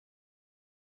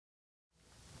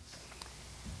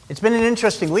It's been an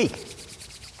interesting week.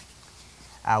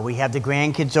 We have the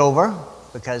grandkids over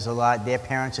because their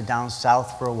parents are down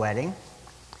south for a wedding.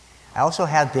 I also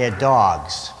have their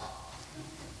dogs.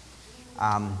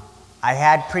 I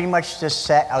had pretty much just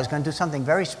set, I was going to do something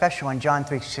very special on John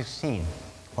 3:16.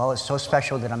 Well, it's so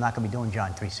special that I'm not going to be doing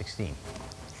John 3:16.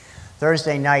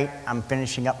 Thursday night, I'm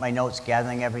finishing up my notes,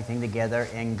 gathering everything together,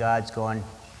 and God's going,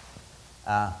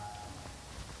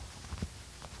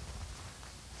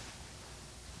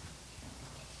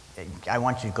 I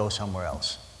want you to go somewhere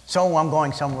else. So I'm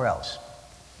going somewhere else.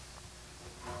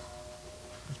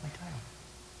 Where's my title?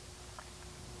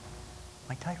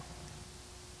 My title.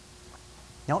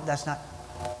 Nope, that's not.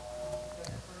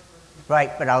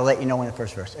 Right, but I'll let you know when the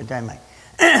first verse.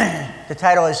 The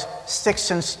title is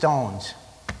Sticks and Stones.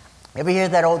 Ever hear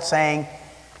that old saying,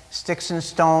 sticks and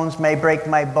stones may break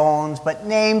my bones, but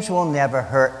names will never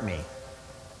hurt me?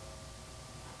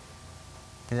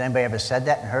 Has anybody ever said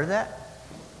that and heard that?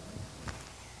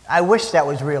 I wish that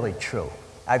was really true.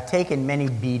 I've taken many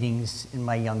beatings in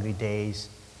my younger days,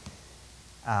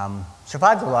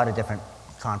 survived a lot of different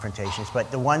confrontations,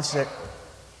 but the ones that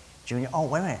oh,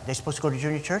 wait a minute, they're supposed to go to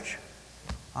junior church?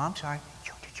 Oh, I'm sorry,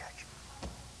 junior church.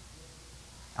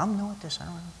 I'm new at this, I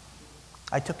don't know.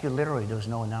 I took you literally, there was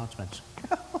no announcements.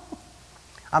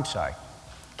 I'm sorry.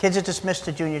 Kids are dismissed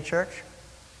to junior church.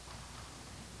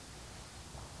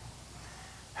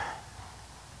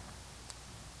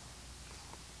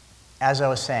 As I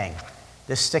was saying,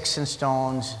 the sticks and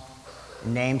stones,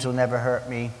 names will never hurt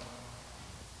me.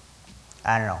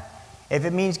 I don't know. If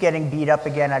it means getting beat up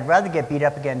again, I'd rather get beat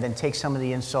up again than take some of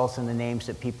the insults and the names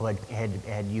that people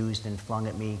had used and flung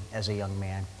at me as a young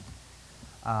man.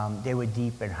 They were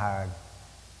deep and hard.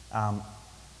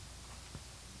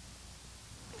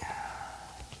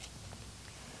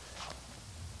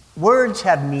 Words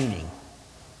have meaning.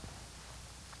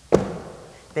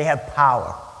 They have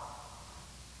power.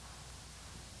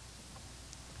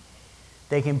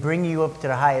 They can bring you up to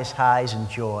the highest highs and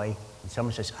joy, and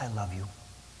someone says, I love you.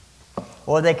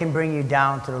 Or they can bring you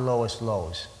down to the lowest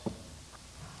lows.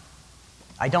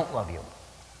 I don't love you.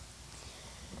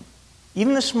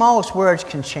 Even the smallest words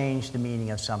can change the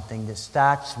meaning of something that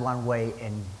starts one way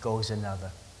and goes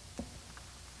another.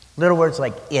 Little words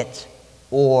like it,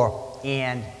 or,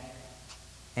 and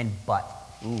but.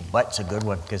 Ooh, but's a good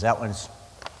one, because that one's...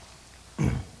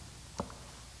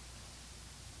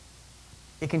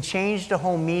 It can change the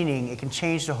whole meaning. It can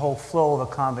change the whole flow of a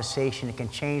conversation. It can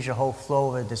change the whole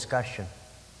flow of a discussion.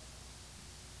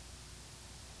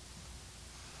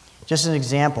 Just an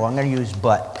example, I'm going to use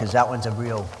but, because that one's a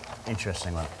real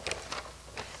interesting one.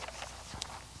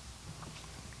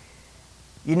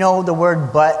 You know, the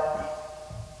word but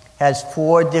has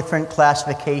 4 different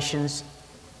classifications.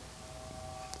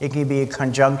 It can be a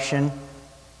conjunction.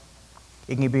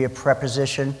 It can be a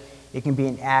preposition. It can be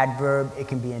an adverb. It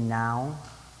can be a noun.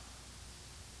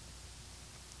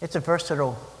 It's a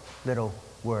versatile little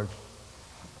word.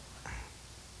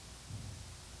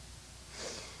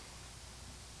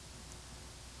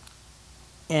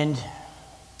 And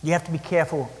you have to be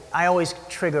careful. I always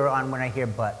trigger on when I hear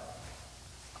but.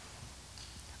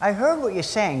 I heard what you're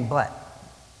saying, but.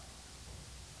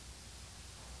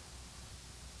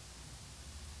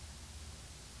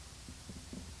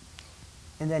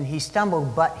 And then he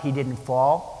stumbled, but he didn't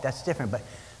fall. That's different. But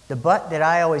the but that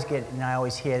I always get and I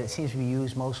always hear that seems to be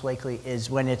used most likely is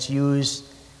when it's used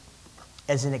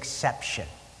as an exception.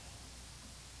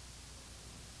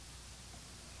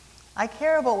 I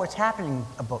care about what's happening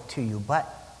to you, but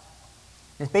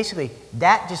it's basically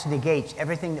that just negates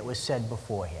everything that was said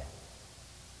beforehand.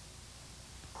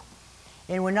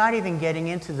 And we're not even getting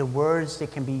into the words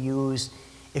that can be used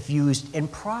if used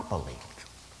improperly.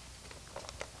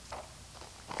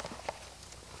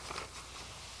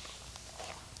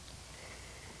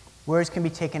 Words can be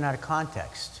taken out of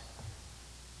context.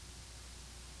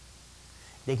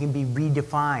 They can be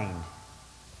redefined.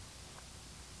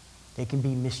 They can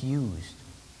be misused.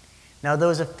 Now, there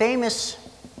was a famous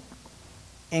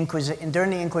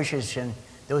during the Inquisition,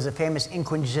 there was a famous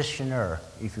inquisitioner,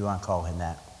 if you want to call him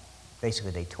that.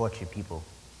 Basically, they tortured people.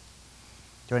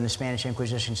 During the Spanish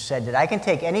Inquisition, said that I can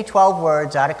take any 12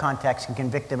 words out of context and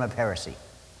convict them of heresy.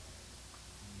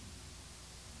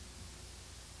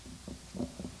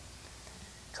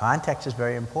 Context is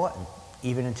very important,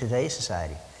 even in today's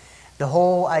society. The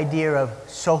whole idea of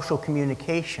social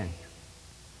communication,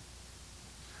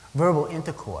 verbal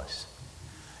intercourse,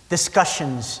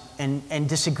 discussions and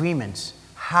disagreements,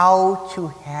 how to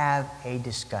have a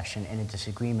discussion and a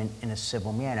disagreement in a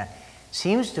civil manner,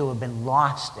 seems to have been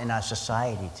lost in our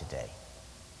society today.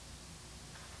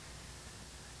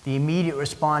 the immediate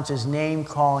response is name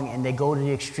calling, and they go to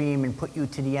the extreme and put you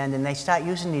to the end, and they start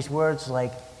using these words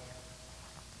like,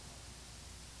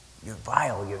 you're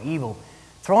vile, you're evil,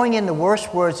 throwing in the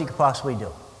worst words you could possibly do.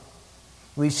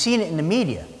 We've seen it in the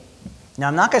media. Now,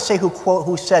 I'm not going to say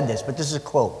who said this, but this is a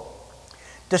quote.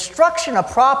 Destruction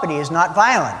of property is not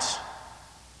violence.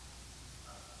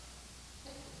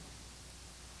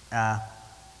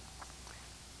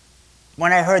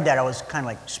 When I heard that, I was kind of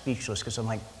like speechless, because I'm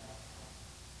like,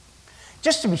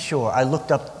 just to be sure, I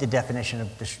looked up the definition of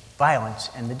violence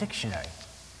in the dictionary.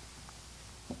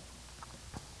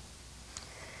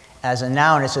 As a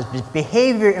noun, it says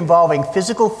behavior involving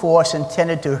physical force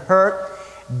intended to hurt,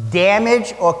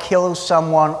 damage, or kill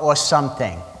someone or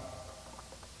something.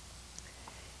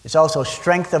 It's also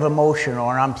strength of emotion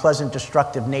or an unpleasant,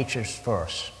 destructive nature's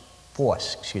force.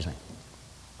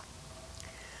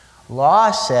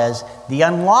 Law says the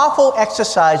unlawful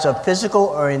exercise of physical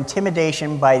or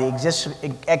intimidation by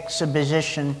the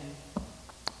exhibition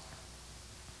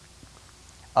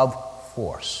of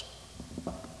force.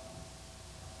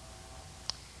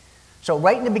 So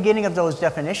right in the beginning of those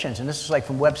definitions, and this is like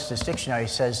from Webster's dictionary,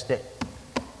 says that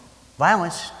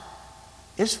violence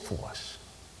is force.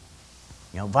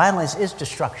 Violence is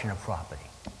destruction of property.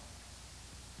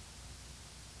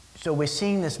 So we're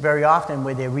seeing this very often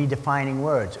where they're redefining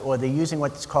words, or they're using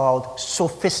what's called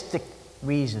sophistic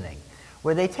reasoning,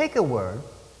 where they take a word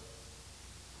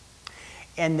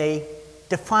and they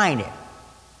define it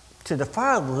to the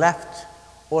far left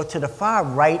or to the far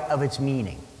right of its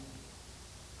meaning.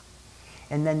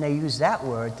 And then they use that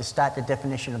word to start the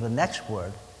definition of the next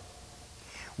word,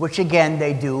 which again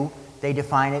they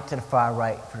define it to the far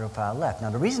right or the far left.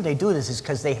 Now the reason they do this is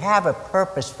because they have a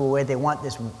purpose for where they want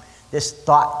this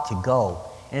thought to go.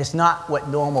 And it's not what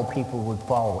normal people would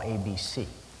follow, ABC.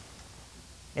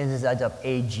 It ends up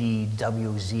A, G,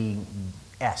 W, Z,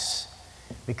 S.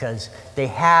 Because they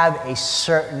have a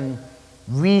certain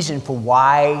reason for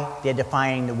why they're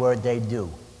defining the word they do.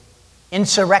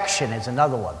 Insurrection is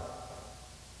another one.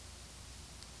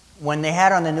 When they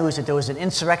had on the news that there was an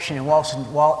insurrection in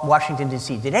Washington,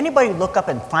 D.C., did anybody look up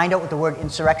and find out what the word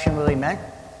insurrection really meant?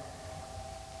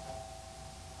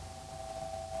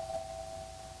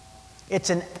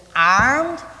 It's an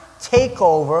armed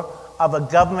takeover of a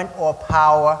government or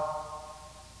power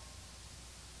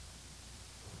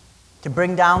to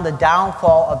bring down the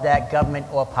downfall of that government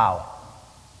or power.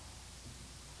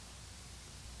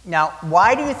 Now,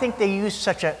 why do you think they use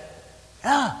such a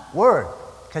word?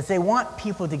 Because they want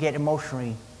people to get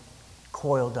emotionally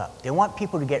coiled up. They want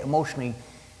people to get emotionally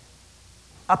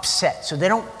upset. So they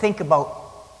don't think about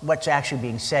what's actually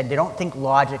being said. They don't think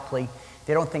logically.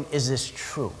 They don't think, is this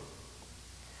true?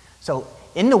 So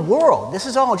in the world, this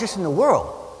is all just in the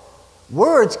world.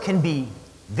 Words can be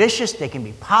vicious. They can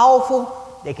be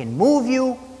powerful. They can move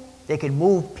you. They can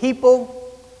move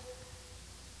people.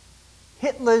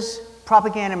 Hitler's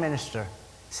propaganda minister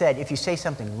said, if you say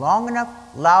something long enough,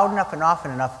 loud enough, and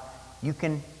often enough, you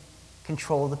can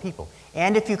control the people.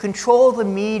 And if you control the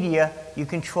media, you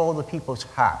control the people's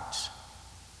hearts.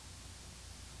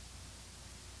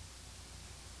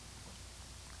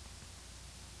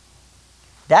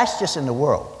 That's just in the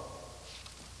world.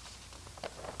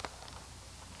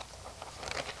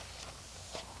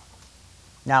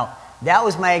 Now, that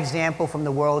was my example from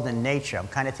the world and nature. I'm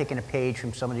kind of taking a page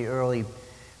from some of the early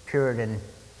Puritan,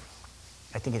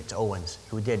 I think it's Owens,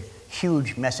 who did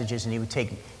huge messages, and he would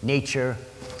take nature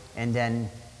and then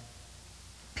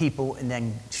people and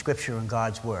then Scripture and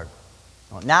God's Word.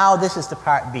 Well, now this is the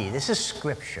part B. This is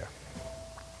Scripture.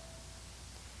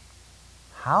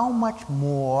 How much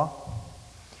more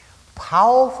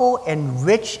powerful and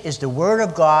rich is the Word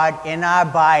of God in our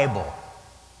Bible?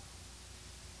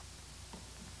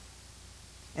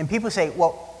 And people say,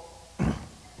 well,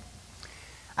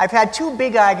 I've had two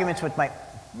big arguments with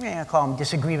I call them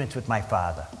disagreements with my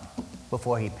father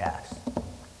before he passed.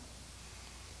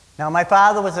 Now, my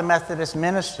father was a Methodist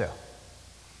minister.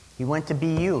 He went to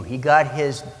BU. He got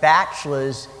his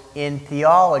bachelor's in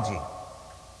theology.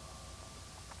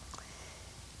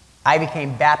 I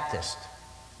became Baptist.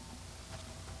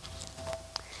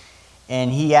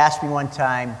 And he asked me one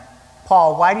time,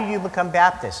 Paul, why did you become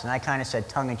Baptist? And I kind of said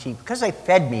tongue-in-cheek, because they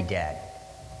fed me, Dad.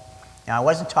 Now, I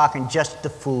wasn't talking just the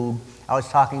food. I was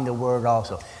talking the Word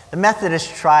also. The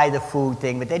Methodists try the food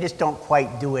thing, but they just don't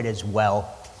quite do it as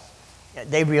well.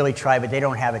 They really try, but they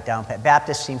don't have it down pat.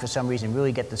 Baptists seem, for some reason,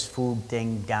 really get this food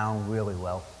thing down really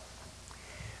well.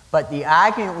 But the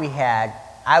argument we had,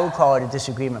 I would call it a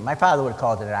disagreement. My father would have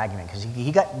called it an argument, because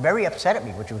he got very upset at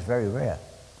me, which was very rare.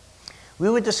 We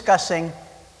were discussing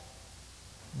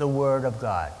the Word of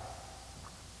God.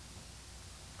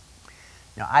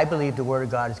 Now, I believe the Word of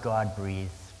God is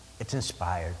God-breathed. It's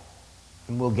inspired.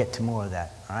 And we'll get to more of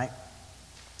that, all right?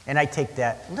 And I take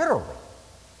that literally.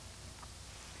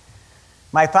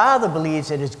 My father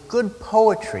believes it is good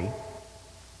poetry,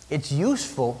 it's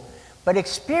useful, but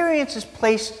experience is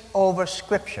placed over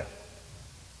Scripture.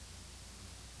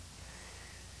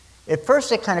 At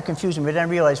first, it kind of confused me, but then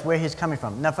I realized where he's coming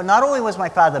from. Now, for not only was my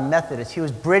father Methodist, he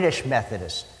was British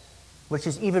Methodist, which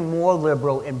is even more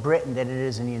liberal in Britain than it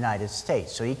is in the United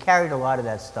States. So he carried a lot of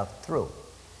that stuff through.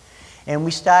 And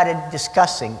we started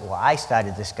discussing, well, I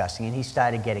started discussing, and he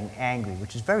started getting angry,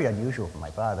 which is very unusual for my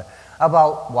father,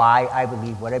 about why I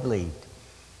believed what I believed.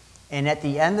 And at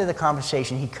the end of the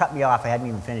conversation, he cut me off. I hadn't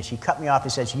even finished. He cut me off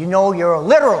and says, "You know, you're a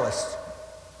literalist."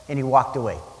 And he walked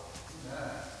away.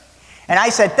 And I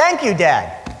said, "Thank you,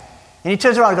 Dad." And he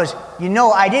turns around and goes, "You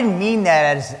know, I didn't mean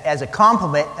that as a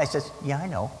compliment." I said, "Yeah, I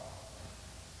know."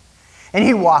 And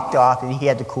he walked off, and he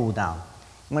had to cool down.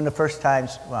 One of the first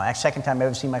times, well, second time I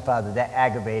ever seen my father that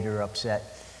aggravated or upset.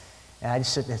 And I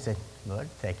just sit there and said, "Lord,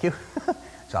 thank you."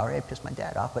 Sorry I pissed my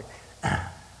dad off, but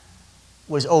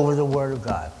was over the Word of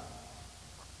God.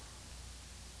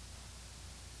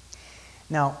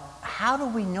 Now, how do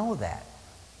we know that?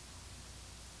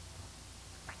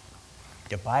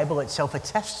 The Bible itself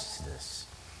attests to this.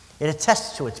 It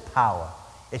attests to its power,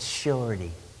 its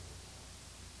surety,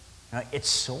 its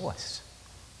source.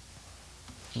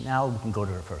 Now we can go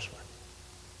to the first one.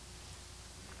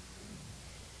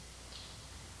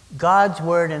 God's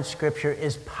word in Scripture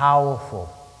is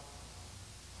powerful.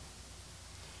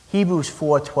 Hebrews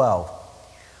 4:12.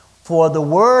 For the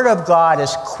word of God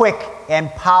is quick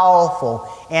and powerful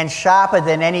and sharper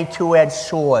than any two-edged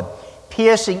sword,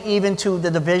 piercing even to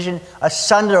the division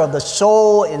asunder of the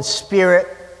soul and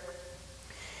spirit,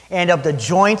 and of the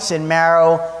joints and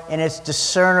marrow, and its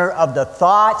discerner of the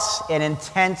thoughts and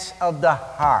intents of the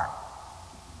heart.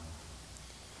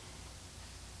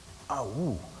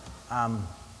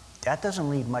 That doesn't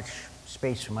leave much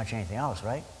space for much anything else,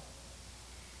 right?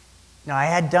 Now, I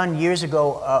had done years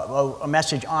ago a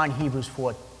message on Hebrews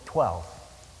 4:12.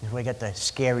 This is where I got the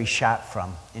scary sharp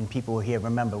from, and people here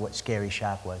remember what scary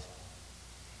sharp was.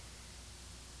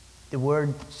 The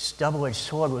word double-edged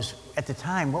sword was, at the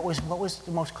time, what was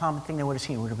the most common thing they would have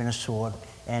seen? It would have been a sword,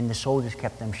 and the soldiers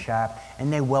kept them sharp,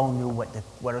 and they well knew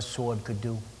what a sword could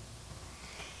do.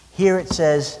 Here it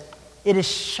says, it is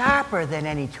sharper than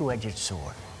any two-edged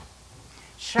sword.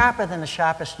 Sharper than the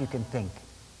sharpest you can think.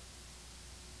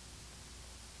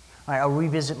 All right, I'll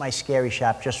revisit my scary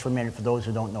sharp just for a minute for those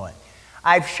who don't know it.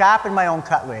 I've sharpened my own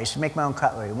cutlery. I used to make my own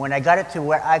cutlery. When I got it to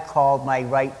what I called my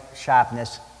right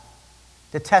sharpness,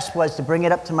 the test was to bring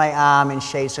it up to my arm and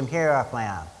shave some hair off my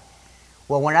arm.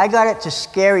 Well, when I got it to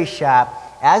scary sharp,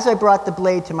 as I brought the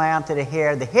blade to my arm to the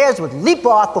hairs would leap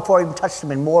off before I even touched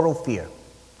them in mortal fear.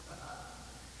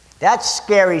 That's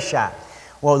scary sharp.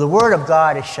 Well, the Word of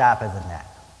God is sharper than that.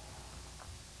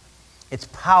 It's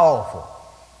powerful.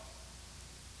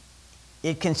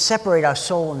 It can separate our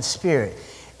soul and spirit.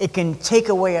 It can take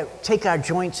our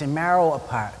joints and marrow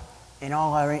apart and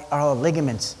all our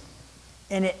ligaments.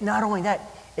 And not only that,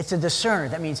 it's a discerner.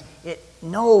 That means it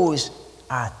knows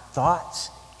our thoughts,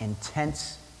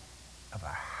 intents of our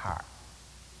heart.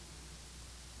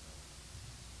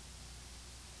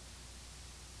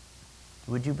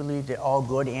 Would you believe that all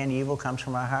good and evil comes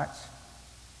from our hearts?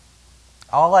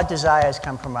 All our desires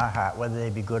come from our heart, whether they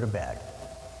be good or bad.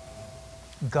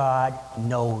 God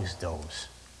knows those.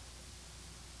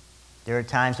 There are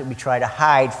times that we try to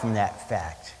hide from that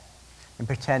fact and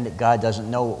pretend that God doesn't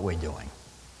know what we're doing.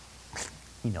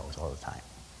 He knows all the time.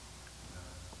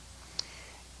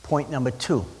 Point number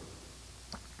 2.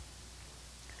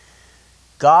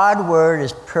 God's word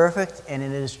is perfect and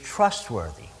it is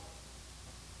trustworthy.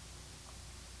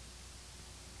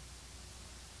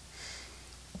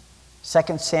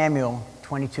 Second Samuel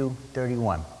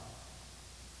 22:31.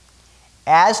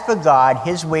 As for God,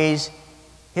 his way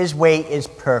is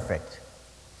perfect.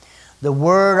 The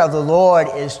word of the Lord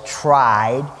is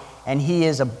tried, and he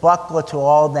is a buckler to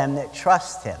all them that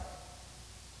trust him.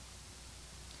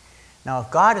 Now,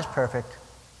 if God is perfect,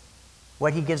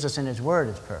 what he gives us in his word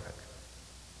is perfect.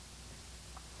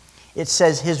 It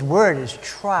says his word is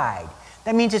tried.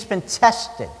 That means it's been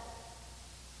tested,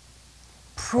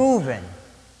 proven,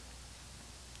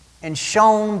 and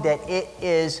shown that it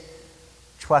is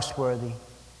trustworthy,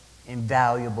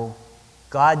 invaluable.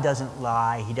 God doesn't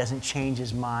lie. He doesn't change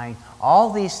his mind.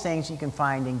 All these things you can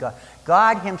find in God.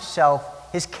 God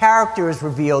himself, his character is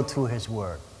revealed through his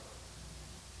word.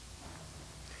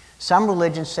 Some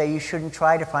religions say you shouldn't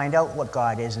try to find out what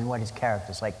God is and what his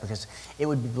character is like because it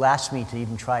would be blasphemy to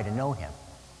even try to know him.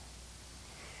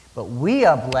 But we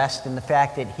are blessed in the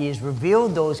fact that he has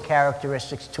revealed those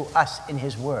characteristics to us in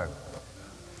his word.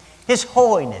 His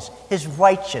holiness, his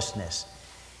righteousness,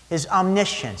 his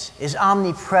omniscience, his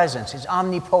omnipresence, his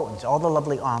omnipotence, all the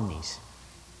lovely omnis.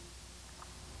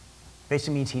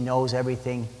 Basically means he knows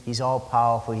everything. He's all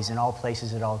powerful. He's in all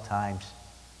places at all times.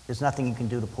 There's nothing you can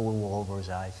do to pull the wool over his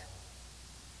eyes.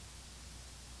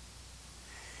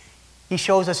 He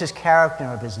shows us his character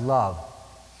of his love,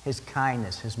 his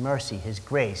kindness, his mercy, his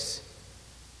grace,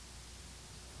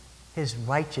 his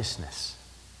righteousness,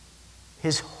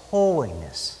 his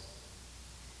holiness,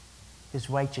 his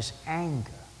righteous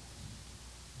anger.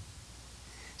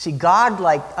 See, God,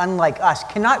 unlike us,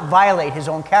 cannot violate his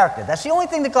own character. That's the only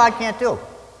thing that God can't do.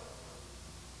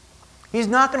 He's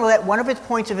not going to let one of his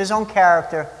points of his own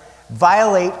character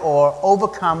violate or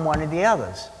overcome one of the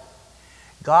others.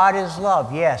 God is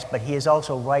love, yes, but he is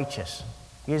also righteous.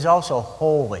 He is also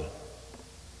holy.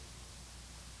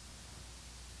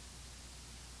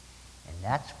 And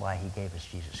that's why he gave us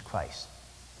Jesus Christ.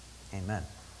 Amen.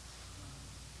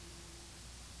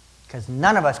 Because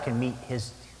none of us can meet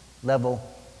his level,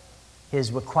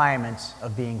 his requirements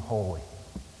of being holy,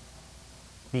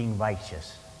 being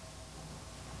righteous.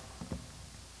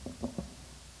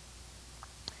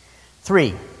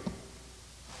 3,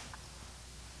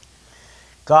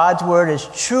 God's word is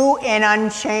true and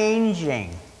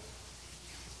unchanging.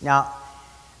 Now,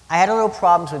 I had a little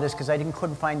problems with this because I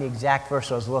couldn't find the exact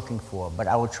verse I was looking for, but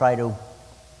I will try to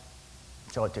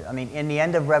show it to you. I mean, in the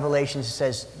end of Revelation, it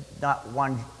says, not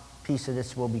one piece of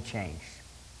this will be changed.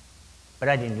 But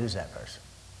I didn't use that verse.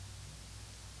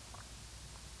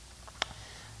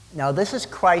 Now, this is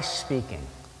Christ speaking.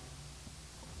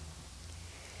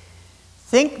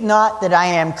 Think not that I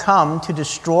am come to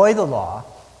destroy the law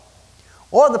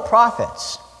or the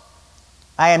prophets.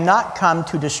 I am not come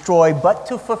to destroy, but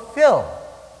to fulfill.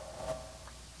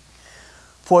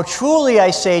 For truly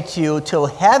I say to you, till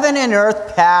heaven and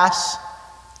earth pass,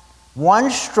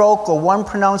 one stroke or one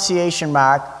pronunciation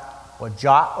mark, or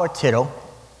jot or tittle,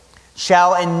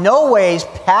 shall in no ways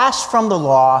pass from the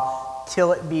law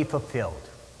till it be fulfilled.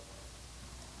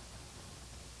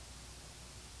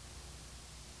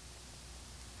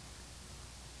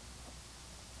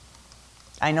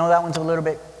 I know that one's a little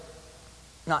bit,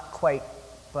 not quite,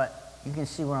 but you can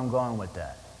see where I'm going with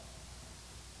that.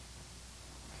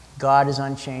 God is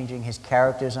unchanging. His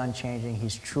character is unchanging.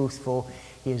 He's truthful.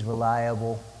 He is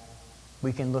reliable.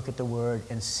 We can look at the Word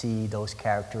and see those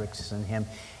characteristics in Him.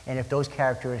 And if those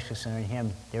characteristics are in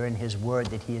Him, they're in His Word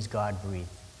that He is God-breathed.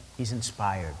 He's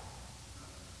inspired.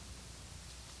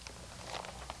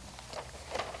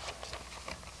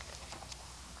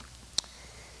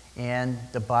 And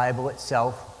the Bible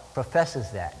itself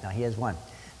professes that. Now, here's one.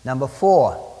 Number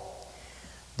 4,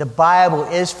 the Bible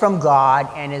is from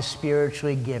God and is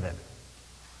spiritually given.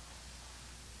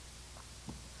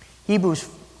 Hebrews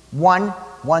 1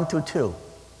 through 2.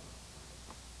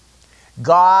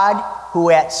 God,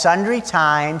 who at sundry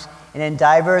times and in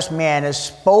diverse manners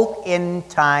spoke in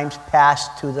times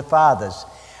past to the fathers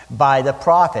by the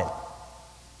prophet,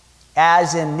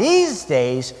 as in these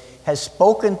days has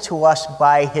spoken to us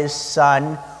by his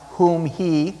Son, whom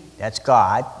he, that's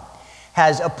God,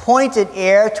 has appointed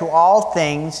heir to all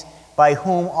things, by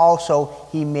whom also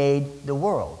he made the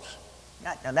worlds.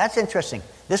 Now that's interesting.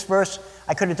 This verse,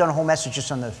 I could have done a whole message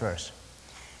just on this verse.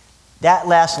 That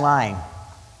last line.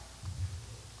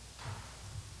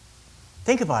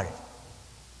 Think about it.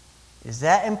 Does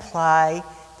that imply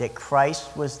that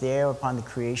Christ was there upon the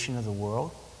creation of the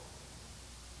world?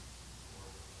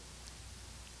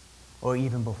 Or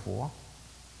even before?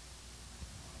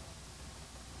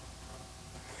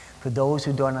 For those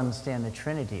who don't understand the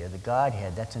Trinity or the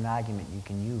Godhead, that's an argument you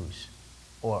can use,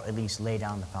 or at least lay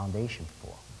down the foundation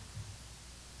for.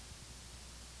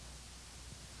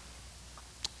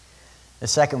 The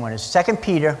second one is 2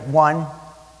 Peter 1,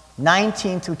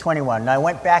 19 through 21. Now, I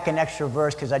went back an extra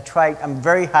verse because I'm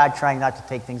very hard trying not to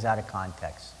take things out of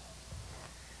context.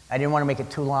 I didn't want to make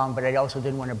it too long, but I also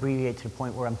didn't want to abbreviate to the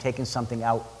point where I'm taking something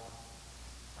out.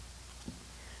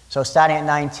 So starting at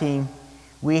 19,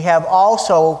 we have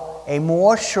also a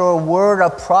more sure word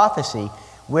of prophecy,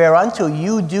 whereunto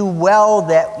you do well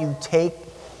that you take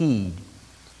heed,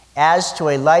 as to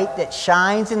a light that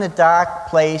shines in the dark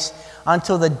place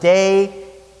until the day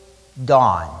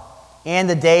dawn, and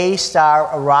the day star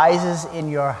arises in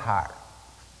your heart.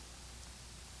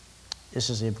 This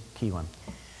is a key one.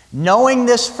 Knowing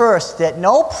this first, that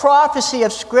no prophecy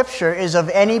of Scripture is of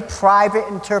any private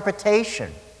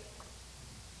interpretation.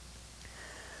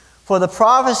 For the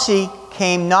prophecy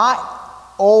came not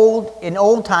in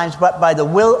old times, but by the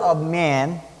will of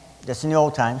man, that's in the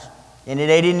old times, And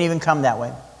they didn't even come that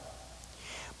way.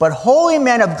 But holy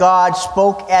men of God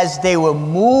spoke as they were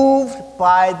moved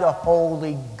by the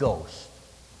Holy Ghost.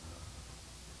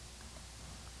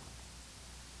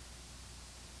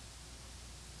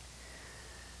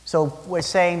 So we're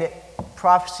saying that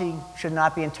prophecy should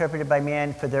not be interpreted by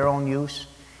man for their own use.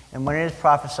 And when it is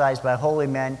prophesied by holy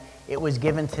men, it was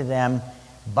given to them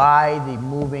by the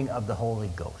moving of the Holy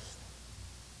Ghost.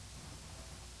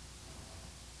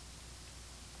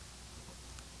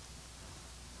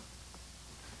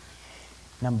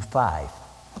 Number 5.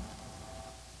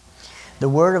 The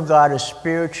Word of God is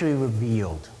spiritually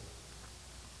revealed.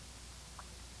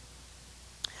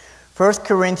 1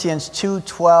 Corinthians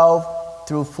 2:12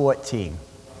 through 14.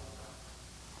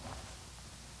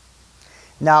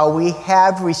 Now we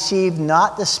have received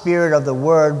not the spirit of the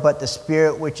world, but the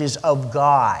Spirit which is of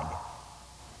God,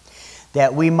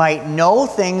 that we might know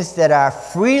things that are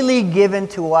freely given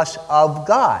to us of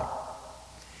God.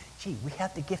 Gee, we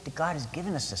have the gift that God has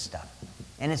given us this stuff,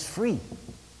 and it's free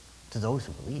to those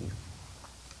who believe.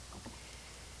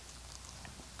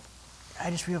 I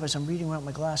just realized I'm reading without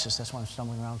my glasses. That's why I'm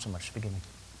stumbling around so much. Forgive me.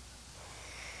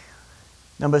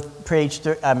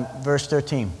 Verse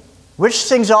 13. Which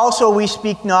things also we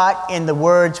speak not in the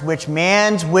words which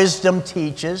man's wisdom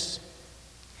teaches,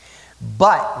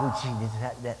 but,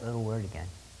 that little word again,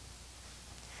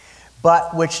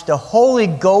 but which the Holy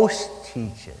Ghost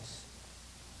teaches,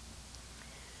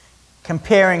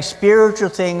 comparing spiritual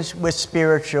things with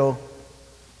spiritual.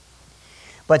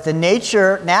 But the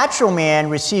natural man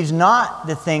receives not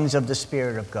the things of the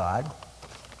Spirit of God,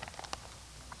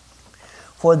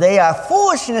 for they are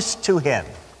foolishness to him.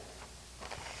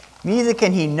 Neither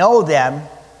can he know them,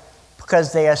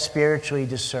 because they are spiritually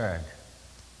discerned.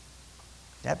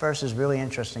 That verse is really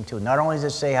interesting too. Not only does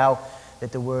it say how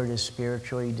that the word is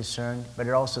spiritually discerned, but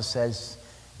it also says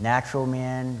natural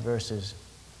man versus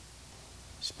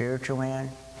spiritual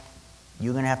man.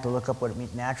 You're going to have to look up what it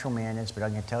means natural man is, but I'm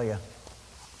going to tell you.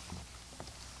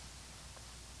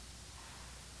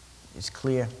 It's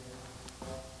clear.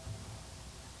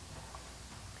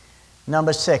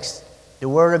 Number 6, the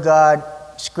Word of God,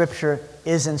 Scripture,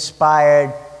 is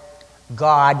inspired,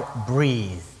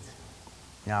 God-breathed.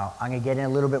 Now, I'm going to get in a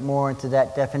little bit more into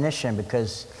that definition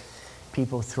because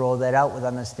people throw that out with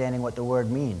understanding what the word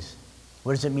means.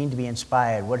 What does it mean to be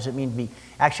inspired? What does it mean to be...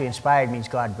 Actually, inspired means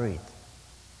God-breathed.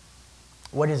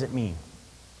 What does it mean?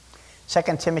 2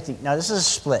 Timothy... Now, this is a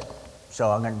split, so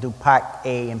I'm going to do part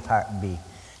A and part B.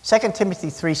 2 Timothy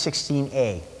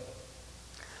 3:16a.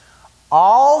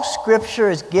 All Scripture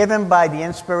is given by the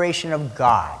inspiration of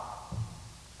God.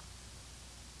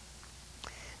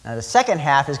 Now, the second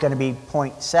half is going to be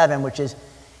point 7, which is,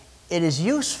 it is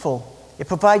useful. It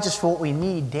provides us for what we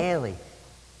need daily.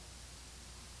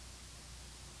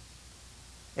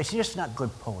 It's just not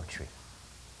good poetry.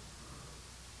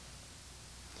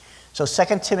 So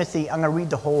 2 Timothy, I'm going to read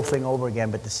the whole thing over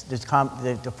again, but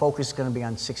the focus is going to be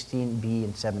on 16b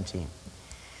and 17.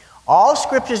 All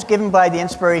Scripture is given by the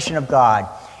inspiration of God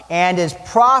and is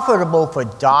profitable for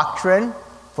doctrine,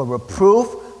 for reproof,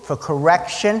 for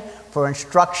correction, for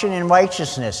instruction in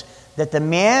righteousness, that the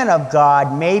man of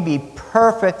God may be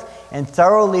perfect and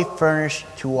thoroughly furnished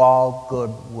to all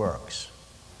good works.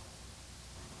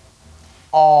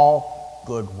 All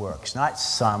good works, not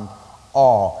some,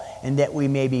 all, and that we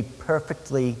may be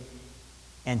perfectly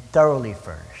and thoroughly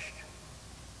furnished.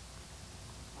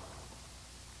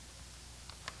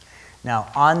 Now,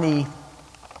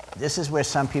 this is where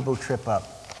some people trip up.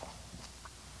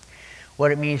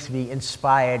 What it means to be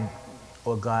inspired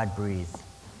or God-breathed.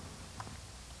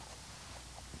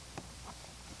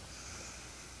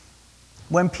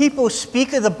 When people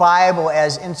speak of the Bible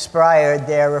as inspired,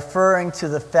 they're referring to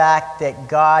the fact that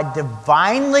God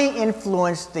divinely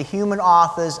influenced the human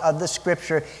authors of the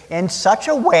Scripture in such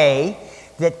a way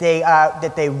that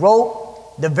they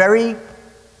wrote the very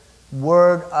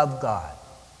Word of God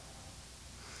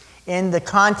in the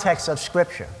context of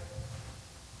Scripture.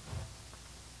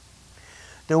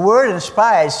 The word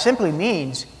inspired simply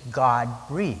means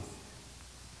God-breathed.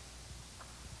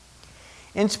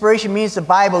 Inspiration means the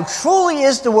Bible truly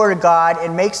is the Word of God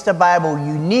and makes the Bible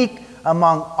unique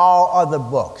among all other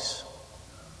books.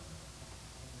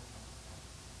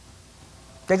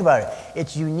 Think about it.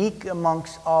 It's unique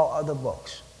amongst all other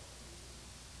books.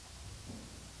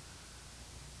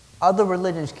 Other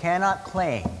religions cannot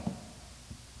claim,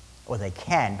 or they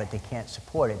can, but they can't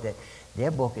support it, that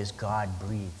their book is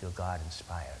God-breathed or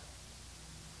God-inspired.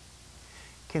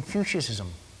 Confucianism,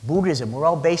 Buddhism, we're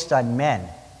all based on men.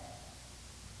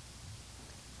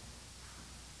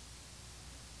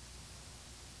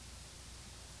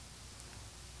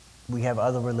 We have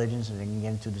other religions, and I can get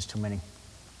into this too many.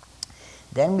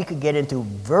 Then we could get into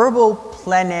verbal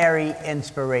plenary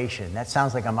inspiration. That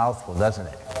sounds like a mouthful, doesn't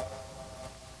it?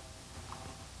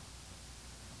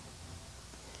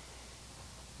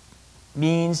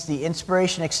 Means the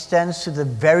inspiration extends to the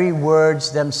very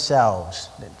words themselves.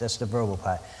 That's the verbal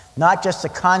part. Not just the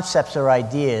concepts or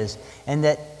ideas, and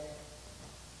that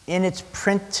in its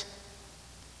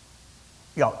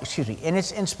in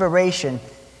its inspiration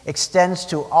extends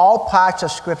to all parts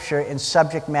of Scripture and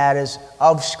subject matters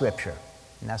of Scripture.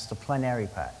 And that's the plenary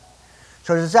part.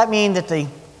 So does that mean that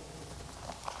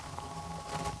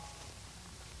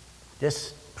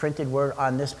this printed word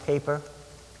on this paper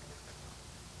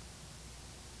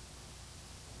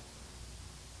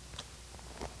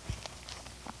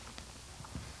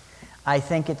I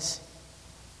think it's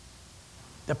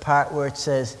the part where it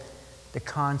says the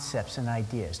concepts and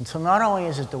ideas. And so not only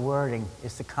is it the wording,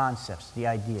 it's the concepts, the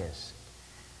ideas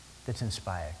that's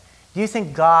inspired. Do you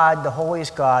think God, the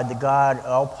holiest God, the God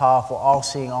all-powerful,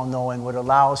 all-seeing, all-knowing, would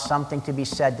allow something to be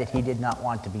said that he did not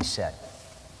want to be said?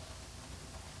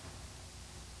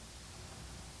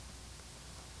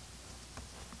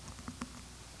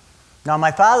 Now,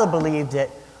 my father believed that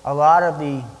a lot of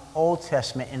the Old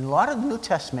Testament and a lot of the New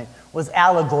Testament was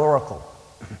allegorical.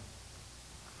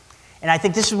 And I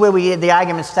think this is where the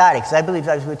argument started, because I believe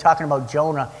as we were talking about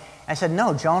Jonah, I said,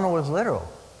 no, Jonah was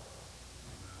literal.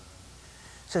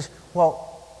 It says,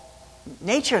 well,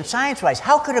 nature and science-wise,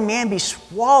 how could a man be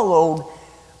swallowed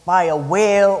by a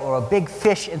whale or a big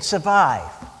fish and survive?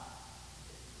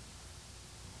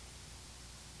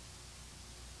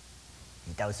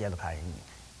 That was the other part.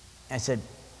 I said,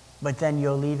 but then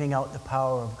you're leaving out the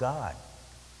power of God.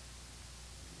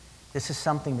 This is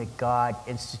something that God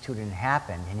instituted and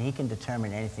happened, and he can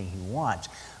determine anything he wants.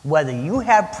 Whether you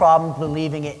have problems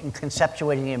believing it and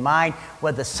conceptuating it in your mind,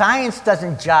 whether science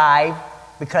doesn't jive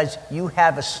because you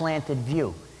have a slanted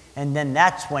view. And then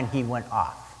that's when he went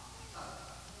off.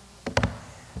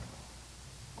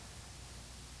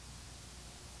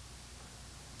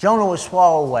 Jonah was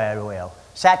swallowed by a whale,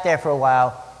 sat there for a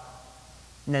while,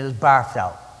 and then it was barfed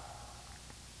out.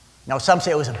 Now, some say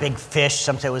it was a big fish,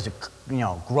 some say it was a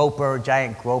groper,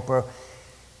 giant groper.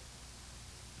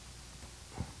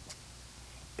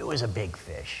 It was a big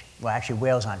fish. Well, actually,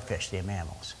 whales aren't fish, they're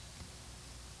mammals.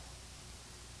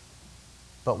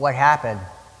 But what happened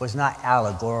was not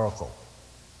allegorical.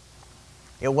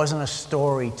 It wasn't a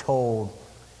story told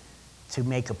to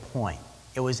make a point.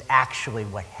 It was actually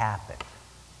what happened.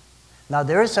 Now,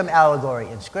 there is some allegory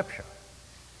in Scripture,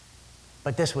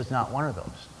 but this was not one of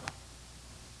those.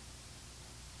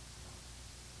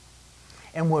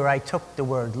 And where I took the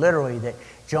word literally, that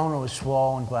Jonah was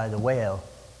swallowed by the whale,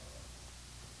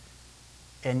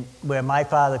 and where my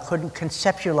father couldn't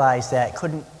conceptualize that,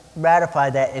 couldn't ratify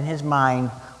that in his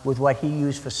mind with what he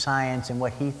used for science and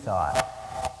what he thought,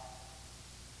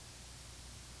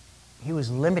 he was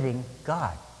limiting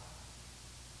God,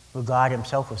 where God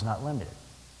himself was not limited.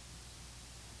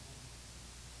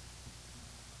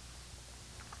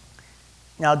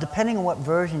 Now, depending on what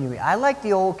version you read, I like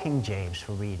the old King James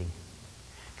for reading,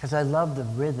 because I love the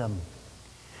rhythm,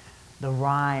 the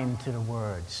rhyme to the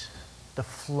words, the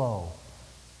flow.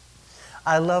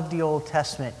 I love the Old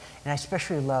Testament, and I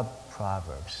especially love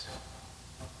Proverbs,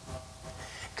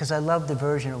 because I love the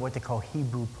version of what they call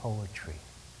Hebrew poetry.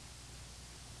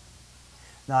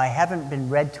 Now, I haven't been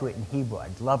read to it in Hebrew.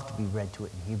 I'd love to be read to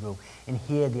it in Hebrew and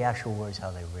hear the actual words, how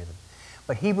they're written.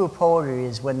 But Hebrew poetry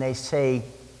is when they say,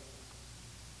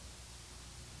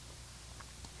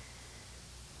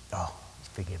 oh,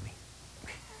 forgive me.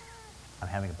 I'm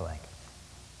having a blank.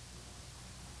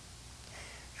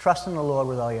 Trust in the Lord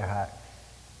with all your heart.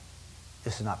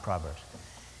 This is not Proverbs.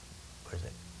 What is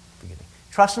it? Forgive me.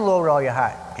 Trust in the Lord with all your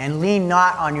heart, and lean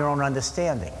not on your own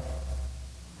understanding.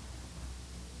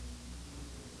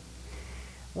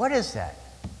 What is that?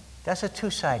 That's a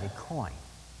two-sided coin.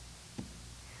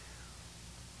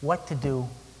 What to do,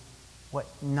 what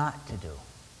not to do.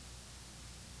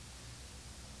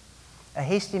 A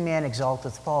hasty man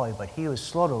exalteth folly, but he who is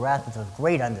slow to wrath is of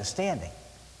great understanding.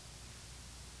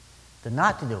 The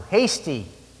not to do. Hasty.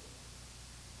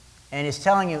 And it's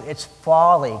telling you it's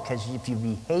folly, because if you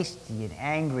be hasty and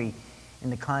angry in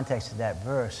the context of that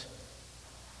verse,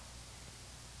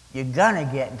 you're going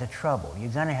to get into trouble.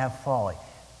 You're going to have folly.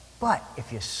 But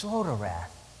if you're slow to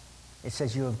wrath, it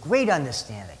says you have great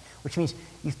understanding, which means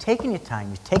you've taken your time,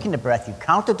 you've taken the breath, you've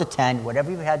counted to 10,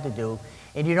 whatever you had to do,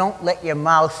 and you don't let your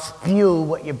mouth spew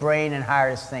what your brain and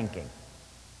heart is thinking.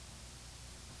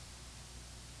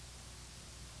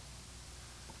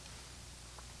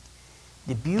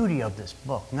 The beauty of this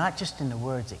book, not just in the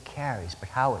words it carries, but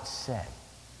how it's said,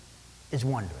 is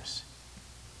wondrous.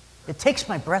 It takes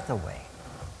my breath away.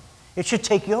 It should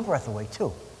take your breath away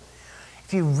too.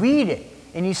 If you read it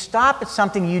and you stop at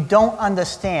something you don't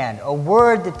understand, a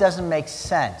word that doesn't make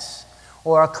sense,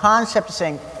 or a concept of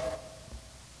saying,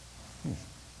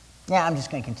 yeah, I'm just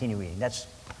going to continue reading. That's,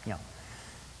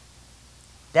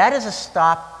 that is a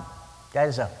stop. That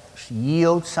is a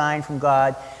yield sign from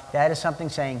God. That is something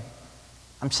saying,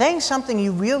 I'm saying something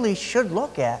you really should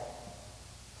look at.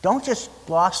 Don't just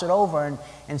gloss it over and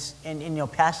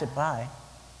pass it by.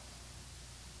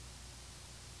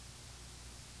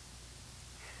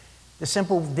 The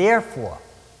simple therefore.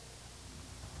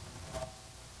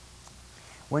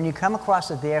 When you come across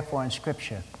a therefore in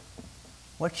Scripture,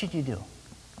 what should you do?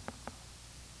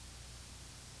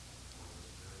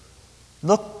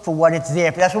 Look for what it's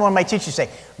there for. That's what one of my teachers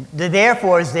say. The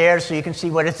therefore is there so you can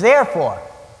see what it's there for.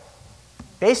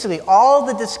 Basically, all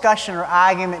the discussion or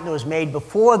argument that was made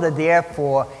before the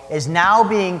therefore is now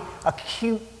being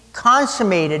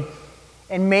consummated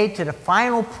and made to the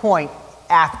final point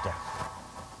after.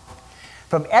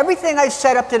 From everything I've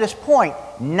said up to this point,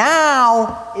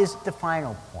 now is the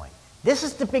final point. This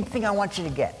is the big thing I want you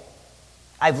to get.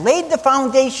 I've laid the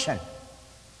foundation.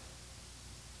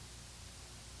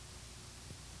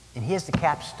 And here's the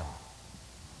capstone.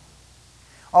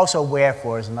 Also,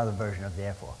 wherefore is another version of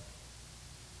therefore.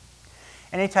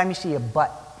 Anytime you see a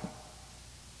but,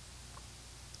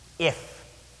 if,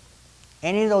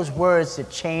 any of those words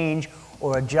that change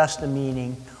or adjust the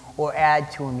meaning or add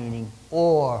to a meaning,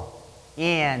 or,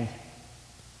 and,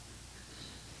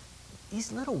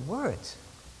 these little words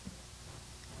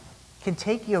can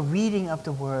take your reading of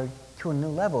the word to a new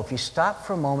level. If you stop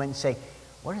for a moment and say,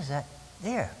 what is that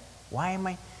there? Why am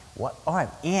I, what? All right,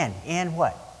 and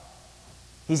what?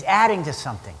 He's adding to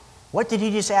something. What did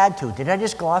he just add to? Did I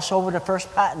just gloss over the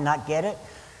first part and not get it?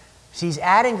 So he's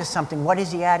adding to something. What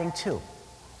is he adding to?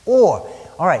 Or,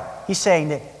 all right, he's saying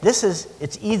that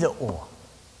it's either or.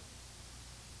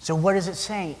 So what is it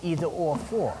saying either or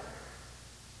for?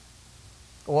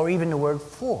 Or even the word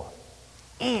for.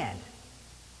 And,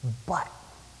 but.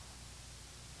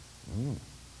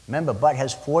 Remember, but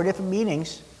has 4 different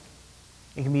meanings.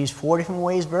 It can be used 4 different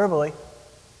ways verbally.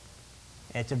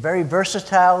 And it's a very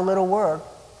versatile little word.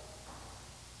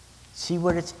 See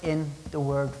what it's in the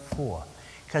word for.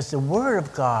 Because the Word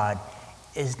of God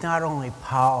is not only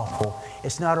powerful,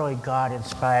 it's not only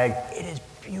God-inspired, it is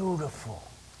beautiful.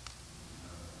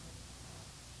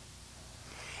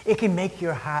 It can make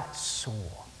your heart sore.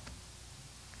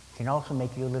 It can also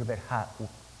make you a little bit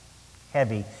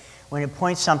heavy when it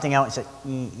points something out and says,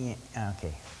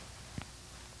 okay,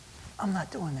 I'm not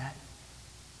doing that.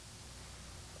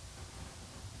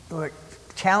 Or it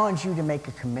challenges you to make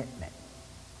a commitment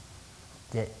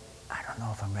that I don't know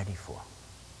if I'm ready for.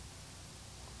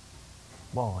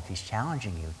 Well, if he's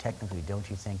challenging you, technically, don't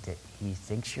you think that he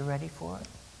thinks you're ready for it?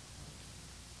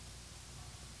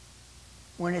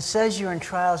 When it says you're in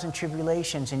trials and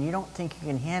tribulations and you don't think you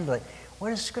can handle it,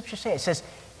 what does Scripture say? It says,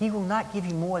 he will not give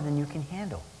you more than you can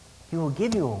handle. He will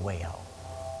give you a way out.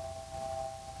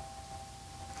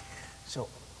 So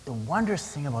the wondrous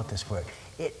thing about this word,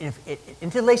 it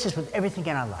interlaces with everything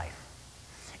in our life.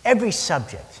 Every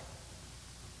subject.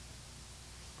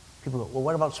 People go, well,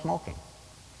 what about smoking?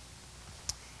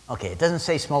 Okay, it doesn't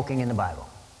say smoking in the Bible.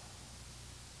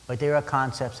 But there are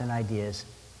concepts and ideas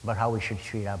about how we should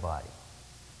treat our body.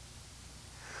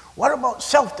 What about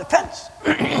self-defense?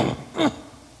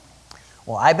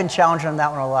 Well, I've been challenged on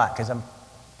that one a lot because I'm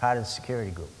part of the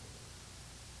security group.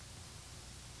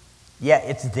 Yeah,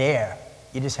 it's there.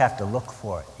 You just have to look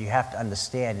for it. You have to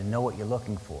understand and know what you're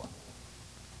looking for.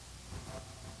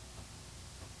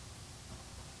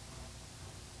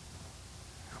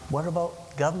 What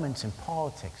about governments and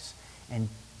politics and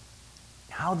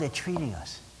how they're treating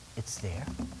us? It's there.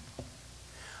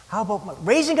 How about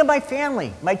raising of my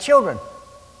family, my children?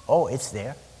 Oh, it's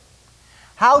there.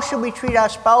 How should we treat our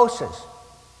spouses?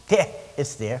 Yeah,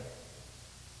 it's there.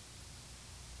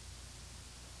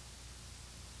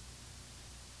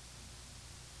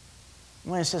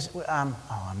 When it says, I'm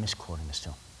misquoting this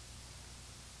too.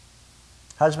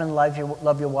 Husbands,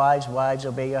 love your wives. Wives,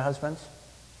 obey your husbands.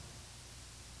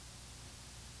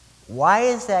 Why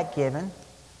is that given?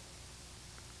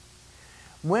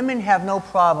 Women have no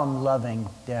problem loving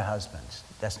their husbands.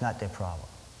 That's not their problem.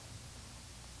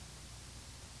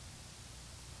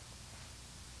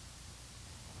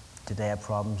 Do they have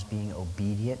problems being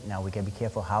obedient? Now we got to be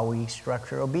careful how we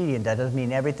structure obedient. That doesn't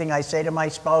mean everything I say to my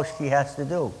spouse she has to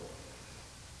do.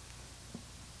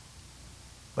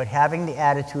 But having the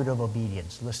attitude of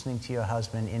obedience, listening to your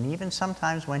husband, and even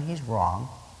sometimes when he's wrong,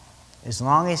 as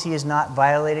long as he is not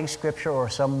violating Scripture or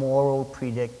some moral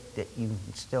predict, that you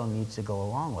still need to go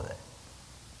along with it.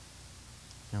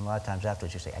 And a lot of times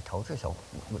afterwards you say, I told you so.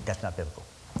 That's not biblical.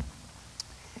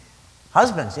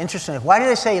 Husbands, interestingly, why do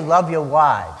they say love your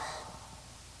wives?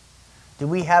 Do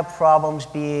we have problems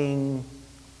being,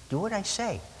 do what I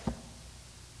say?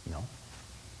 No.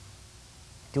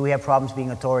 Do we have problems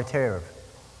being authoritative?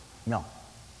 No.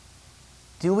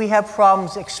 Do we have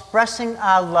problems expressing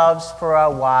our loves for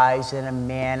our wives in a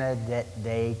manner that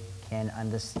they can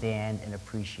understand and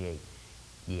appreciate?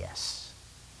 Yes.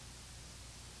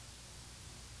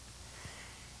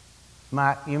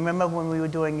 Mark, you remember when we were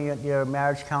doing your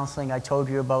marriage counseling, I told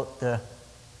you about the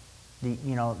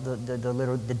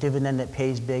dividend that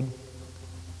pays big?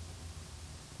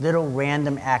 Little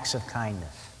random acts of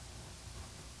kindness.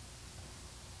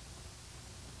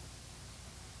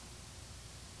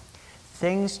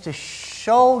 Things to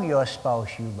show your spouse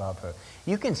you love her.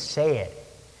 You can say it,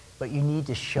 but you need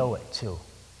to show it too,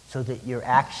 so that your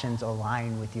actions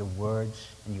align with your words,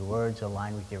 and your words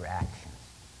align with your actions.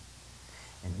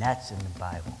 And that's in the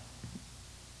Bible.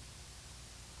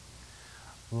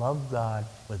 Love God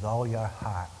with all your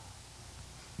heart,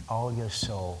 all your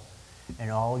soul,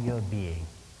 and all your being.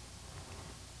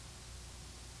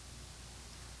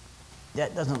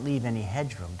 That doesn't leave any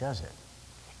headroom, does it?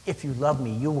 If you love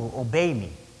me, you will obey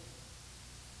me.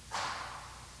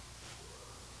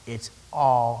 It's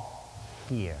all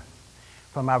here.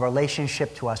 From our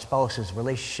relationship to our spouses,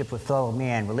 relationship with fellow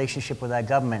man, relationship with our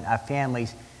government, our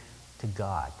families, to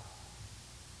God.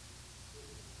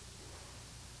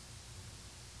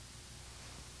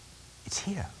 It's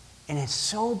here. And it's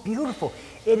so beautiful.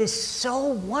 It is so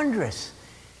wondrous.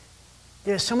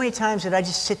 There are so many times that I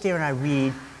just sit there and I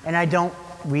read, and I don't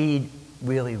really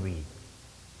read.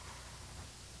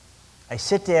 I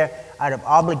sit there out of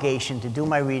obligation to do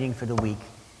my reading for the week,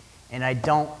 and I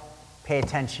don't pay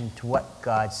attention to what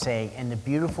God's saying and the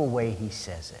beautiful way He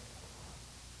says it.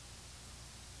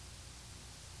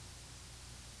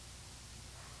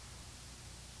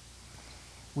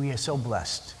 We are so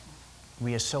blessed.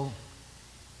 We are so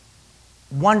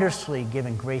wondrously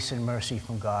given grace and mercy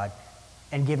from God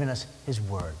and given us His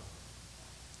Word,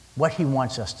 what He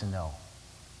wants us to know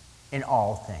in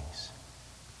all things.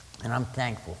 And I'm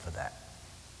thankful for that.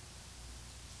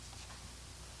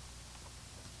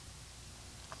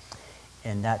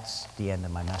 And that's the end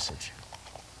of my message.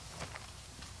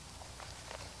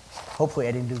 Hopefully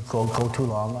I didn't go too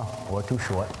long or too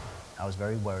short. I was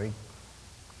very worried.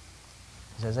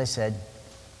 As I said,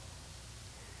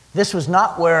 this was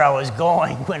not where I was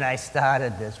going when I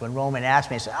started this. When Roman asked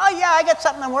me, I said, oh yeah, I got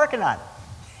something I'm working on.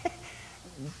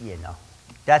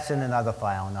 That's in another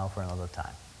file now for another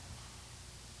time.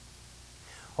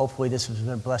 Hopefully this has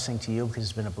been a blessing to you, because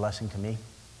it's been a blessing to me.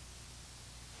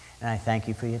 And I thank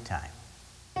you for your time.